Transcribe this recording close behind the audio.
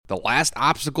The last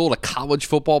obstacle to college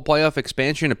football playoff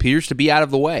expansion appears to be out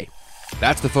of the way.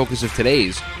 That's the focus of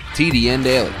today's TDN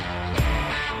Daily.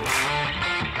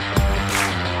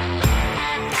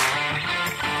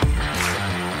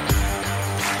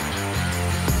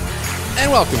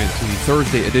 And welcome into the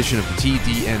Thursday edition of the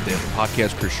TDN Daily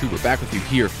podcast. Chris Schubert back with you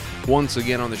here once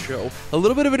again on the show. A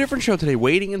little bit of a different show today,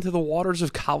 wading into the waters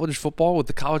of college football with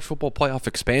the college football playoff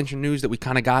expansion news that we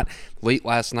kind of got late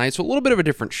last night. So a little bit of a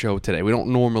different show today. We don't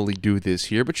normally do this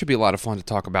here, but should be a lot of fun to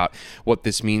talk about what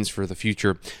this means for the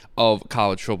future of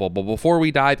college football. But before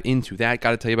we dive into that, got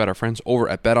to tell you about our friends over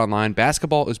at BetOnline.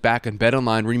 Basketball is back, and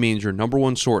BetOnline remains your number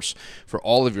one source for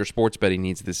all of your sports betting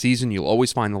needs this season. You'll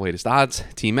always find the latest odds,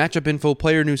 team matchup info,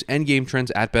 player news, and game trends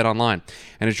at BetOnline.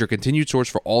 And as your continued source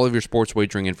for all of your sports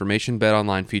wagering information,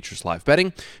 BetOnline features live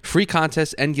betting, free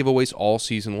contests, and giveaways all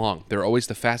season long. They're always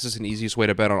the fastest and easiest way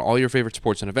to bet on all your favorite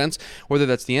sports and events, whether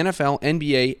that's the NFL,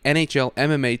 NBA, NHL,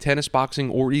 MMA, tennis, boxing,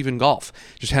 or even golf.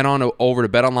 Just head on over to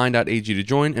betonline.ag to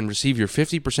join and receive your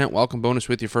 50% welcome bonus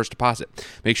with your first deposit.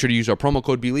 Make sure to use our promo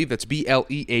code BELIEVE, that's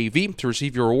BLEAV, to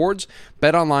receive your rewards.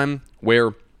 BetOnline,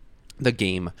 where the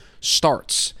game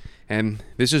starts. And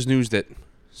this is news that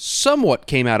somewhat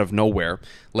came out of nowhere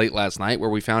late last night, where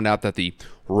we found out that the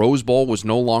Rose Bowl was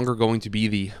no longer going to be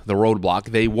the roadblock.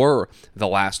 They were the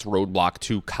last roadblock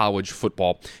to college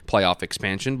football playoff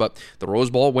expansion, but the Rose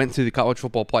Bowl went to the College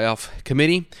Football Playoff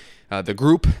Committee, the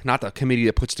group, not the committee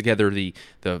that puts together the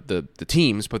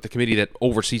teams, but the committee that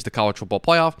oversees the college football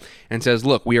playoff, and says,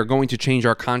 look, we are going to change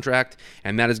our contract,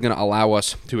 and that is going to allow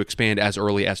us to expand as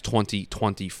early as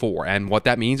 2024. And what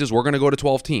that means is we're going to go to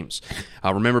 12 teams.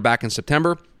 Remember back in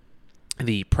September,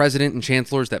 the president and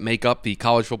chancellors that make up the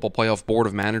College Football Playoff Board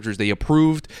of Managers, they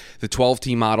approved the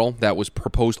 12-team model that was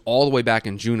proposed all the way back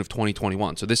in June of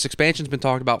 2021. So this expansion's been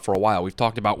talked about for a while. We've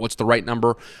talked about what's the right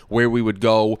number, where we would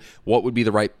go, what would be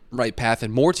the right path,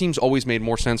 and more teams always made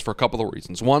more sense for a couple of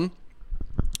reasons. One,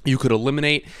 you could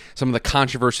eliminate some of the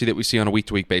controversy that we see on a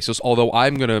week-to-week basis, although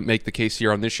I'm going to make the case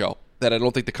here on this show that I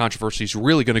don't think the controversy is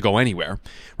really going to go anywhere,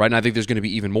 right? And I think there's going to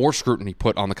be even more scrutiny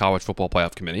put on the College Football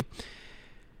Playoff Committee.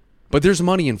 But there's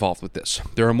money involved with this.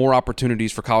 There are more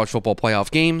opportunities for college football playoff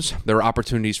games. There are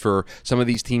opportunities for some of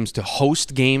these teams to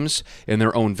host games in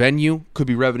their own venue. Could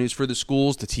be revenues for the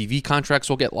schools. The TV contracts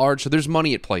will get large. So there's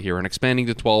money at play here. And expanding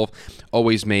to 12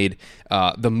 always made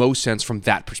the most sense from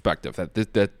that perspective,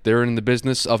 that they're in the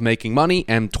business of making money,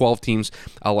 and 12 teams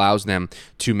allows them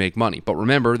to make money. But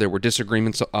remember, there were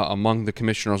disagreements among the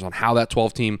commissioners on how that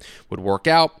 12 team would work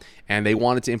out, and they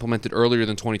wanted to implement it earlier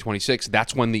than 2026.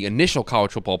 That's when the initial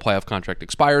college football playoff contract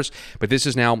expires, but this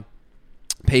is now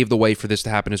paved the way for this to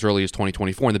happen as early as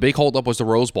 2024. And the big holdup was the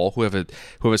Rose Bowl, who have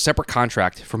a separate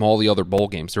contract from all the other bowl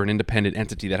games. They're an independent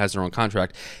entity that has their own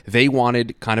contract. They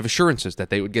wanted kind of assurances that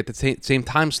they would get the same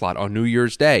time slot on New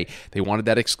Year's Day. They wanted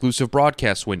that exclusive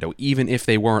broadcast window, even if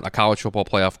they weren't a college football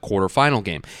playoff quarterfinal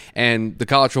game. And the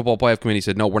College Football Playoff Committee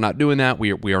said, no, we're not doing that.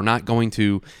 We are not going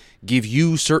to give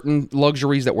you certain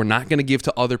luxuries that we're not going to give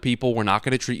to other people. We're not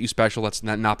going to treat you special. That's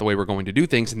not the way we're going to do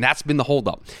things. And that's been the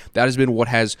holdup. That has been what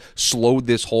has slowed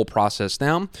this whole process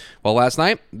down. Well, last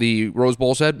night, the Rose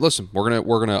Bowl said, listen, we're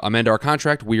gonna amend our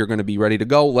contract. We are going to be ready to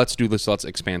go. Let's do this. Let's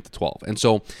expand to 12. And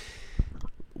so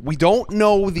we don't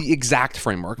know the exact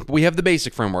framework, but we have the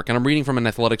basic framework. And I'm reading from an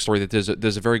athletic story that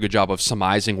does a very good job of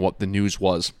surmising what the news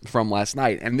was from last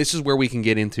night. And this is where we can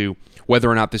get into whether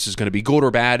or not this is going to be good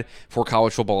or bad for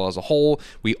college football as a whole.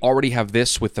 We already have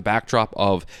this with the backdrop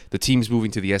of the teams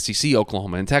moving to the SEC,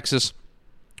 Oklahoma and Texas.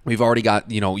 We've already got,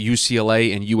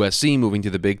 UCLA and USC moving to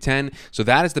the Big Ten. So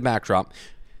that is the backdrop.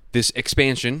 This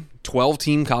expansion,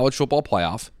 12-team college football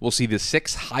playoff, will see the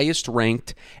 6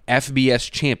 highest-ranked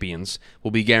FBS champions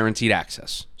will be guaranteed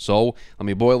access. So let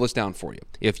me boil this down for you.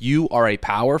 If you are a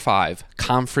Power 5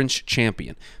 conference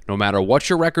champion, no matter what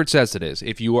your record says it is,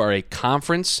 if you are a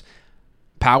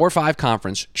Power 5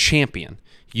 conference champion,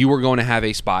 you are going to have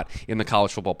a spot in the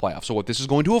college football playoff. So what this is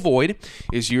going to avoid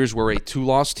is years where a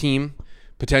 2-loss team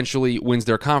potentially wins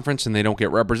their conference and they don't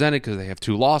get represented because they have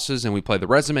 2 losses, and we play the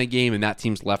resume game and that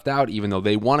team's left out even though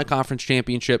they won a conference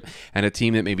championship, and a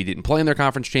team that maybe didn't play in their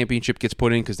conference championship gets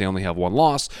put in because they only have 1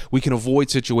 loss. We can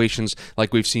avoid situations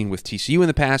like we've seen with TCU in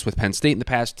the past, with Penn State in the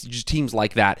past, just teams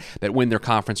like that win their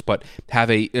conference but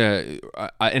have an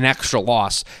extra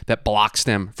loss that blocks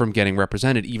them from getting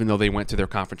represented even though they went to their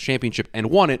conference championship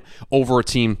and won it over a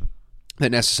team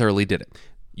that necessarily did it.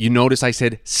 You notice I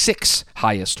said 6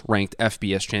 highest ranked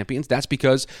FBS champions. That's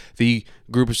because the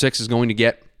group of 6 is going to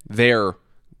get their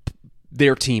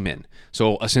team in.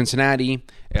 So a Cincinnati,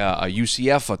 a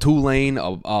UCF, a Tulane,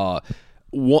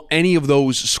 any of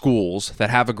those schools that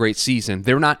have a great season,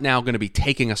 they're not now going to be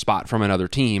taking a spot from another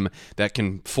team that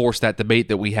can force that debate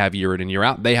that we have year in and year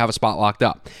out. They have a spot locked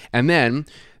up. And then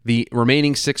the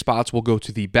remaining 6 spots will go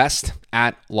to the best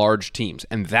at-large teams.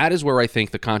 And that is where I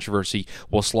think the controversy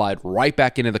will slide right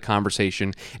back into the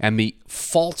conversation, and the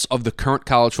faults of the current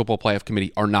college football playoff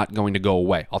committee are not going to go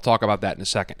away. I'll talk about that in a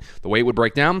second. The way it would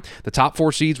break down, the top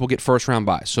 4 seeds will get first-round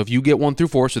byes. So if you get 1 through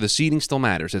 4, so the seeding still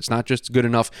matters. It's not just good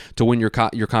enough to win your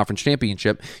conference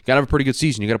championship. You got to have a pretty good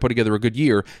season. You got to put together a good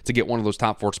year to get one of those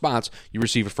top 4 spots. You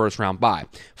receive a first-round bye.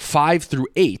 5 through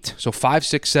 8, so 5,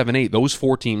 6, 7, 8, those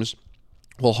 4 teams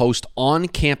will host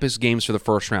on-campus games for the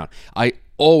first round. I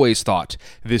always thought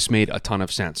this made a ton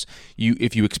of sense.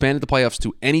 If you expanded the playoffs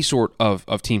to any sort of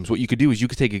teams, what you could do is you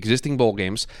could take existing bowl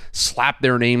games, slap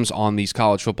their names on these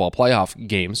college football playoff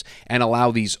games, and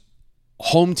allow these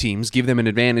home teams, give them an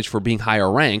advantage for being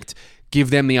higher ranked, give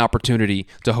them the opportunity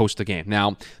to host the game.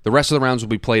 Now, the rest of the rounds will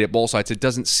be played at bowl sites. It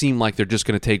doesn't seem like they're just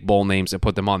going to take bowl names and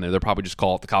put them on there. They'll probably just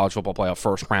call it the college football playoff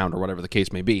first round or whatever the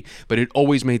case may be. But it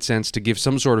always made sense to give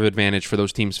some sort of advantage for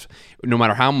those teams, no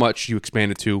matter how much you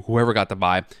expand it to, whoever got the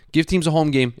bye. Give teams a home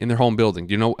game in their home building.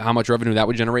 Do you know how much revenue that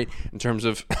would generate in terms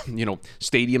of,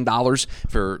 stadium dollars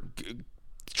for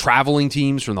traveling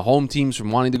teams, from the home teams, from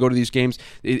wanting to go to these games?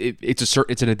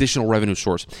 It's an additional revenue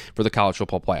source for the college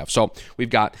football playoff. So we've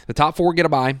got the top 4 get a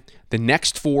bye. The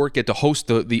next 4 get to host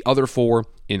the other 4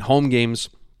 in home games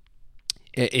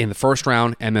in the first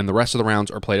round, and then the rest of the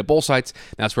rounds are played at bowl sites.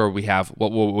 That's where we have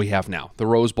what we have now: the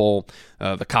Rose Bowl,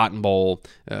 the Cotton Bowl,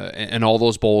 and all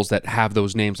those bowls that have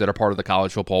those names that are part of the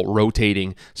college football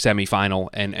rotating semifinal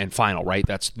and final, right?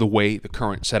 That's the way the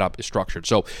current setup is structured.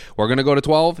 So we're going to go to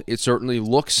 12. It certainly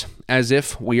looks as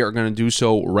if we are going to do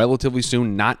so relatively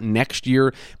soon, not next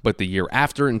year, but the year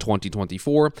after in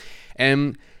 2024.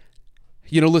 And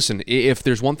listen, if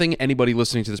there's one thing anybody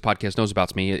listening to this podcast knows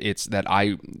about me, it's that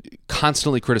I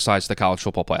constantly criticize the College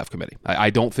Football Playoff Committee.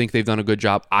 I don't think they've done a good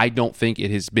job. I don't think it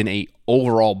has been a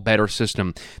overall better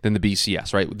system than the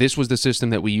BCS, right? This was the system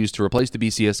that we used to replace the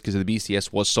BCS because the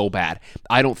BCS was so bad.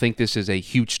 I don't think this is a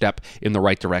huge step in the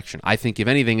right direction. I think, if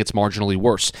anything, it's marginally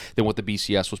worse than what the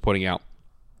BCS was putting out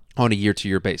on a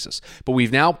year-to-year basis. But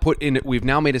we've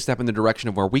now made a step in the direction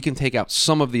of where we can take out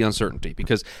some of the uncertainty,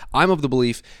 because I'm of the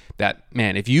belief that,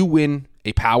 man, if you win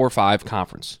a Power 5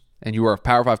 conference and you are a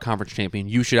Power 5 conference champion,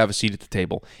 you should have a seat at the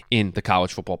table in the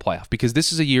college football playoff, because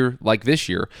this is a year like this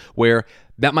year where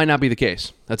that might not be the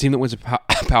case. A team that wins a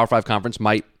Power 5 conference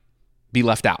might be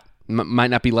left out. Might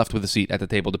not be left with a seat at the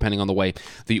table, depending on the way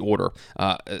the order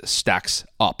stacks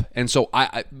up. And so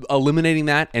eliminating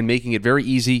that and making it very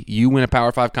easy, you win a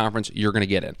Power 5 conference, you're going to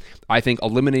get in. I think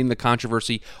eliminating the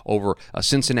controversy over a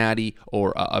Cincinnati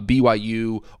or a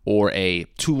BYU or a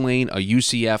Tulane, a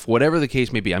UCF, whatever the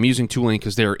case may be. I'm using Tulane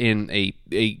because they're in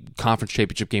a conference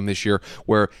championship game this year,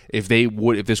 where if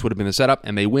this would have been the setup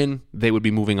and they win, they would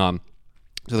be moving on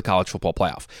to the college football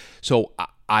playoff. So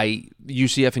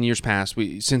UCF in years past,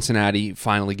 Cincinnati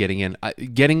finally getting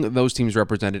those teams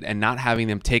represented and not having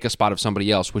them take a spot of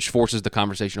somebody else, which forces the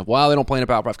conversation of, well, they don't play in a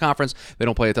Power 5 conference, they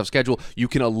don't play a tough schedule. You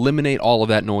can eliminate all of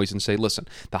that noise and say, listen,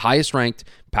 the highest ranked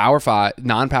Power 5,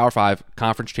 non-Power 5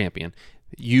 conference champion,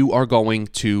 you are going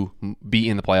to be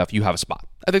in the playoff. You have a spot.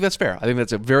 I think that's fair. I think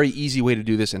that's a very easy way to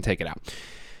do this and take it out.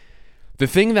 The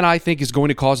thing that I think is going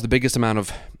to cause the biggest amount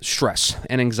of stress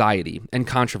and anxiety and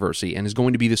controversy, and is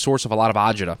going to be the source of a lot of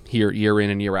agita here year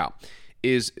in and year out,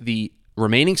 is the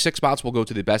remaining 6 spots will go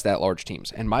to the best at-large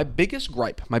teams. And my biggest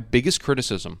gripe, my biggest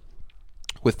criticism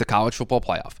with the college football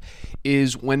playoff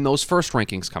is when those first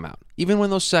rankings come out, even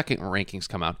when those second rankings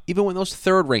come out, even when those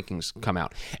third rankings come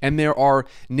out, and there are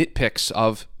nitpicks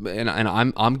of, and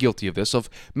I'm guilty of this, of,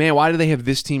 man, why do they have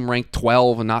this team ranked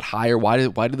 12 and not higher? Why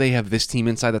do they have this team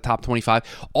inside the top 25?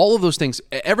 All of those things.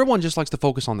 Everyone just likes to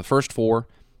focus on the first 4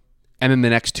 and then the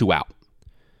next 2 out.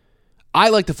 I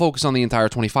like to focus on the entire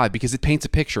 25 because it paints a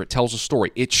picture. It tells a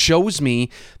story. It shows me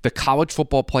the College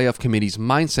Football Playoff Committee's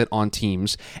mindset on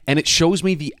teams, and it shows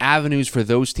me the avenues for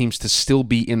those teams to still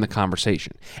be in the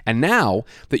conversation. And now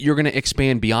that you're going to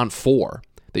expand beyond 4,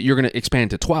 that you're going to expand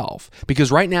to 12, because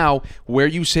right now, where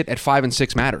you sit at 5 and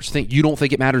 6 matters. You don't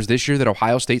think it matters this year that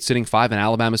Ohio State's sitting 5 and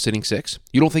Alabama's sitting 6?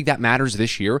 You don't think that matters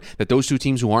this year, that those 2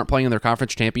 teams who aren't playing in their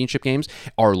conference championship games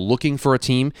are looking for a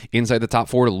team inside the top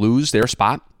 4 to lose their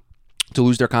spot? to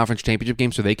lose their conference championship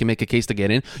game so they can make a case to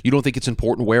get in? You don't think it's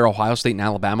important where Ohio State and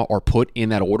Alabama are put in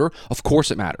that order? Of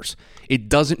course it matters. It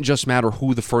doesn't just matter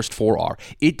who the first 4 are.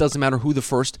 It doesn't matter who the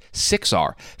first 6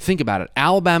 are. Think about it.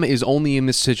 Alabama is only in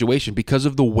this situation because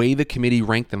of the way the committee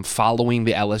ranked them following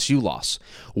the LSU loss.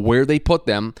 Where they put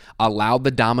them allowed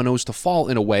the dominoes to fall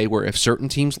in a way where if certain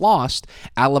teams lost,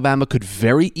 Alabama could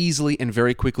very easily and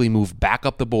very quickly move back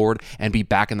up the board and be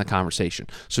back in the conversation.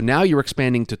 So now you're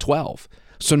expanding to 12.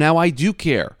 So now I do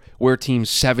care where teams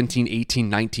 17, 18,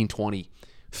 19, 20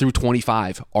 through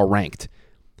 25 are ranked.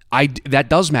 That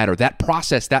does matter. That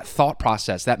process, that thought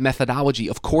process, that methodology,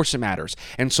 of course it matters.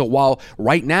 And so while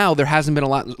right now there hasn't been a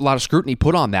lot of scrutiny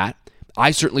put on that,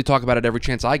 I certainly talk about it every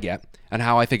chance I get and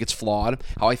how I think it's flawed,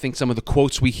 how I think some of the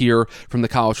quotes we hear from the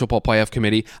College Football Playoff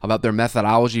Committee about their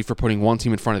methodology for putting one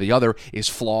team in front of the other is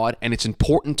flawed. And it's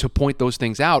important to point those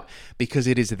things out because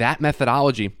it is that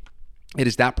methodology, it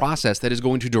is that process that is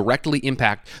going to directly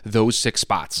impact those 6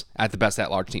 spots at the best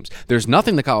at-large teams. There's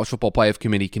nothing the College Football Playoff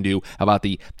Committee can do about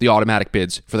the automatic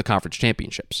bids for the conference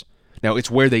championships. Now, it's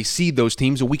where they seed those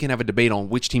teams, and we can have a debate on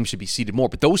which team should be seeded more,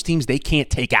 but those teams they can't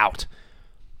take out.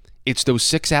 It's those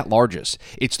 6 at-larges.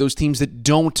 It's those teams that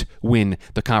don't win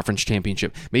the conference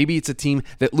championship. Maybe it's a team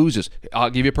that loses. I'll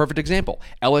give you a perfect example.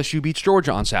 LSU beats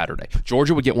Georgia on Saturday.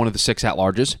 Georgia would get one of the 6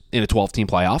 at-larges in a 12-team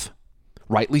playoff.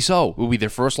 Rightly so. It would be their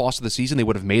first loss of the season. They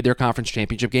would have made their conference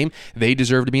championship game. They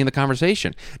deserve to be in the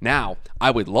conversation. Now, I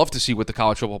would love to see what the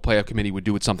College Football Playoff Committee would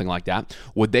do with something like that.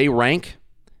 Would they rank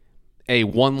a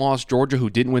 1-loss Georgia who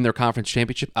didn't win their conference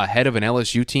championship ahead of an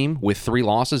LSU team with 3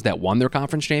 losses that won their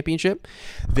conference championship?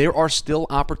 There are still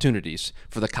opportunities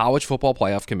for the College Football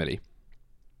Playoff Committee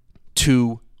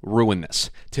to ruin this,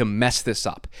 to mess this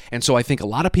up. And so I think a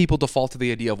lot of people default to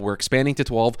the idea of we're expanding to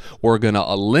 12, we're going to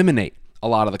eliminate a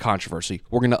lot of the controversy.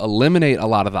 We're going to eliminate a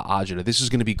lot of the agita. This is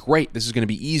going to be great. This is going to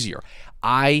be easier.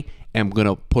 I am going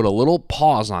to put a little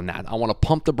pause on that. I want to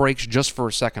pump the brakes just for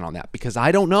a second on that because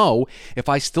I don't know if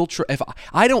I still if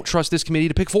I don't trust this committee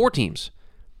to pick 4 teams.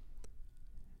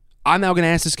 I'm now going to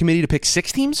ask this committee to pick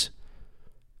 6 teams?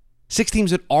 6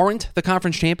 teams that aren't the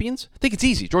conference champions? I think it's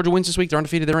easy. Georgia wins this week. They're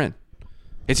undefeated. They're in.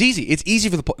 It's easy. It's easy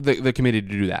for the committee to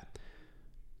do that.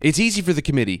 It's easy for the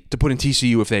committee to put in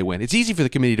TCU if they win. It's easy for the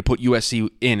committee to put USC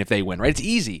in if they win, right? It's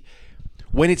easy.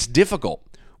 When it's difficult,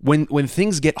 when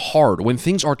things get hard, when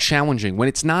things are challenging, when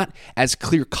it's not as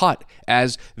clear-cut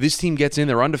as this team gets in,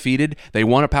 they're undefeated, they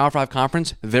won a Power 5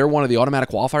 conference, they're one of the automatic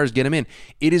qualifiers, get them in.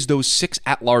 It is those 6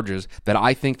 at-larges that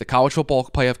I think the College Football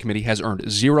Playoff Committee has earned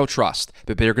zero trust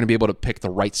that they're going to be able to pick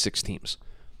the right 6 teams.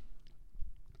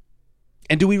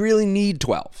 And do we really need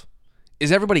 12?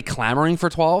 Is everybody clamoring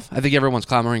for 12? I think everyone's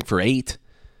clamoring for 8.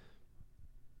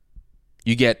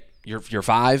 You get your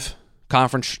 5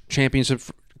 conference champions from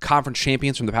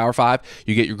the Power 5.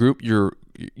 You get your group. You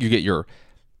get your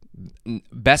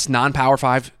best non-Power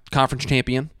 5 conference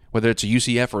champion, whether it's a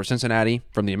UCF or a Cincinnati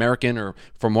from the American or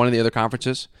from one of the other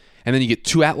conferences. And then you get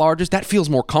 2 at-larges. That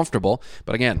feels more comfortable.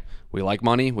 But again, we like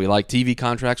money. We like TV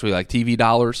contracts. We like TV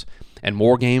dollars. And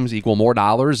more games equal more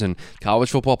dollars. And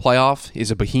college football playoff is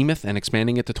a behemoth, and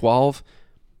expanding it to 12,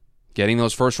 getting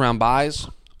those first-round buys,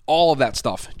 all of that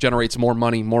stuff generates more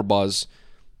money, more buzz,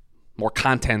 more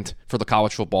content for the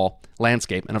college football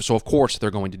landscape. And so, of course,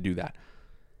 they're going to do that.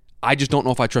 I just don't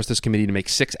know if I trust this committee to make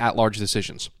 6 at-large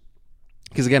decisions.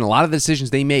 Because, again, a lot of the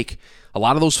decisions they make, a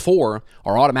lot of those 4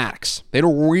 are automatics. They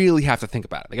don't really have to think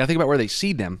about it. They got to think about where they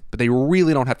seed them, but they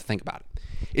really don't have to think about it.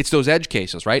 It's those edge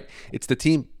cases, right? It's the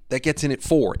team that gets in at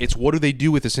 4. It's what do they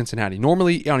do with the Cincinnati?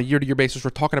 Normally, on a year-to-year basis, we're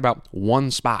talking about 1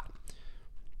 spot.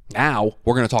 Now,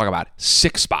 we're going to talk about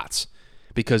 6 spots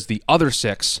because the other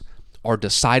 6 are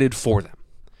decided for them.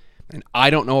 And I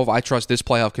don't know if I trust this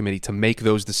playoff committee to make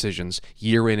those decisions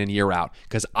year in and year out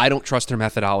because I don't trust their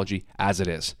methodology as it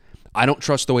is. I don't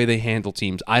trust the way they handle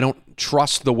teams. I don't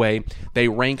trust the way they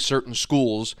rank certain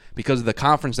schools because of the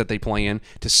conference that they play in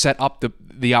to set up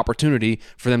the opportunity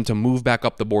for them to move back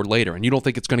up the board later. And you don't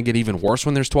think it's going to get even worse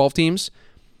when there's 12 teams?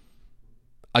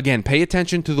 Again, pay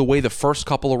attention to the way the first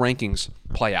couple of rankings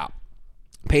play out.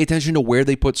 Pay attention to where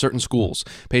they put certain schools.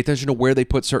 Pay attention to where they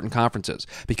put certain conferences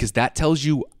because that tells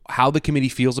you how the committee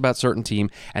feels about certain team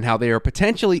and how they are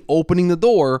potentially opening the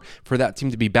door for that team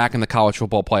to be back in the college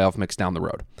football playoff mix down the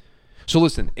road. So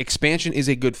listen, expansion is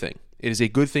a good thing. It is a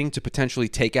good thing to potentially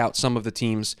take out some of the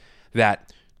teams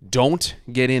that don't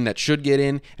get in, that should get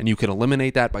in, and you can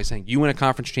eliminate that by saying you win a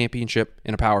conference championship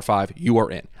in a Power 5, you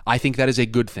are in. I think that is a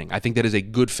good thing. I think that is a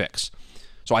good fix.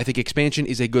 So I think expansion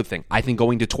is a good thing. I think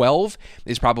going to 12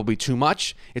 is probably too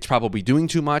much. It's probably doing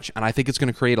too much, and I think it's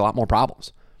going to create a lot more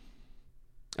problems.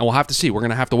 And we'll have to see. We're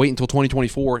going to have to wait until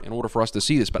 2024 in order for us to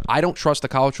see this. But I don't trust the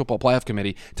College Football Playoff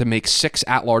Committee to make 6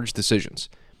 at-large decisions.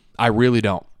 I really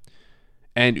don't.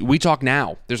 And we talk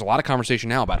now. There's a lot of conversation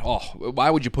now about, why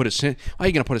are you going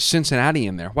to put a Cincinnati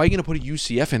in there? Why are you going to put a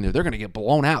UCF in there? They're going to get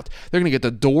blown out. They're going to get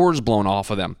the doors blown off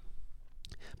of them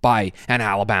by an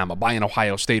Alabama, by an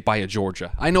Ohio State, by a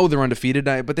Georgia. I know they're undefeated,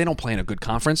 but they don't play in a good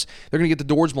conference. They're going to get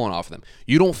the doors blown off of them.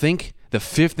 You don't think the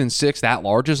 5th and 6th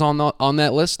at-larges on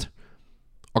that list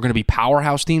are going to be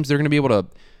powerhouse teams? They're going to be able to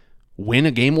win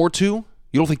a game or two?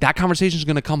 You don't think that conversation is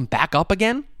going to come back up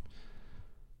again?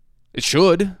 It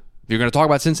should. If you're going to talk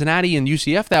about Cincinnati and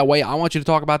UCF that way, I want you to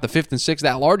talk about the 5th and 6th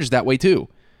at-larges that way too.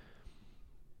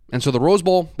 And so the Rose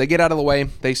Bowl, they get out of the way.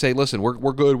 They say, listen,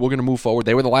 we're good. We're going to move forward.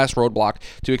 They were the last roadblock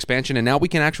to expansion, and now we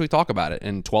can actually talk about it.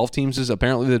 And 12 teams is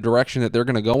apparently the direction that they're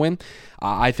going to go in.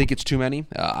 I think it's too many.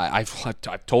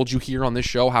 I've told you here on this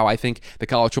show how I think the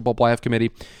College Football Playoff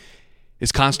Committee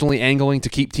is constantly angling to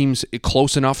keep teams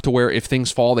close enough to where if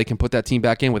things fall, they can put that team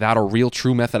back in without a real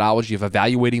true methodology of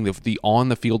evaluating the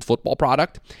on-the-field football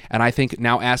product. And I think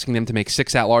now asking them to make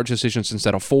 6 at-large decisions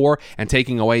instead of 4 and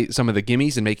taking away some of the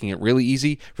gimmies and making it really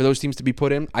easy for those teams to be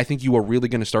put in, I think you are really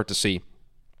going to start to see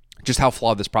just how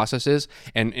flawed this process is,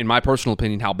 and in my personal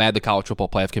opinion, how bad the College Football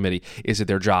Playoff Committee is at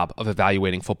their job of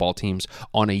evaluating football teams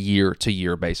on a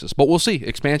year-to-year basis. But we'll see.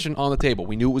 Expansion on the table.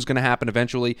 We knew it was going to happen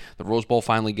eventually. The Rose Bowl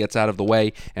finally gets out of the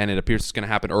way, and it appears it's going to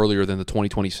happen earlier than the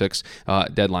 2026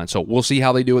 deadline. So we'll see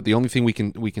how they do it. The only thing we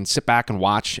can sit back and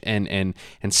watch and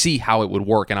see how it would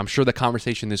work. And I'm sure the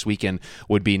conversation this weekend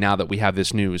would be, now that we have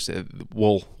this news,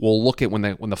 we'll look at when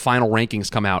the final rankings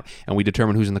come out and we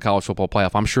determine who's in the College Football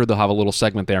Playoff. I'm sure they'll have a little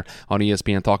segment there on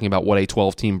ESPN talking about what a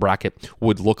 12-team bracket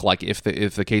would look like if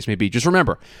the case may be. Just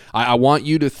remember, I want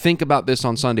you to think about this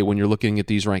on Sunday when you're looking at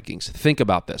these rankings. Think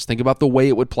about this. Think about the way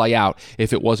it would play out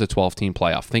if it was a 12-team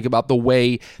playoff. Think about the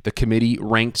way the committee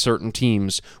ranked certain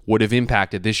teams would have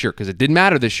impacted this year, because it didn't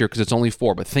matter this year because it's only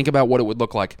 4, but think about what it would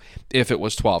look like if it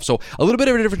was 12. So a little bit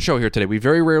of a different show here today. We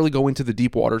very rarely go into the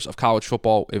deep waters of college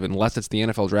football, unless it's the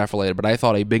NFL draft related, but I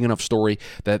thought a big enough story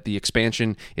that the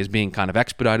expansion is being kind of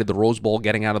expedited, the Rose Bowl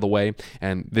getting out of the way,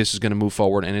 and this is going to move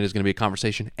forward, and it is going to be a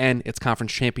conversation. And it's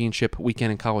conference championship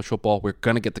weekend in college football. We're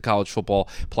going to get the college football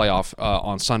playoff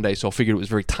on Sunday, so I figured it was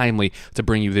very timely to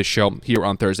bring you this show here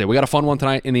on Thursday. We got a fun one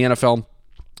tonight in the NFL.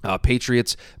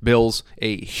 Patriots, Bills,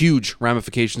 a huge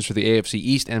ramifications for the AFC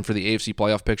East and for the AFC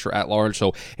playoff picture at large.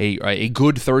 So a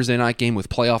good Thursday night game with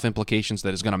playoff implications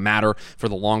that is going to matter for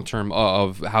the long term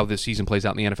of how this season plays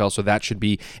out in the NFL. So that should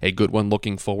be a good one.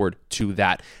 Looking forward to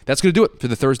that. That's going to do it for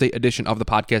the Thursday edition of the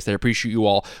podcast. I appreciate you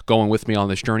all going with me on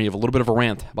this journey of a little bit of a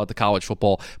rant about the College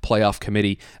Football Playoff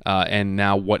Committee and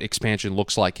now what expansion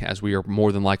looks like, as we are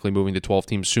more than likely moving to 12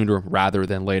 teams sooner rather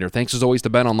than later. Thanks as always to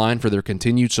Bet Online for their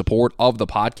continued support of the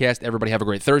podcast. Everybody have a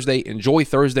great Thursday. Enjoy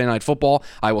Thursday Night Football.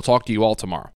 I will talk to you all tomorrow.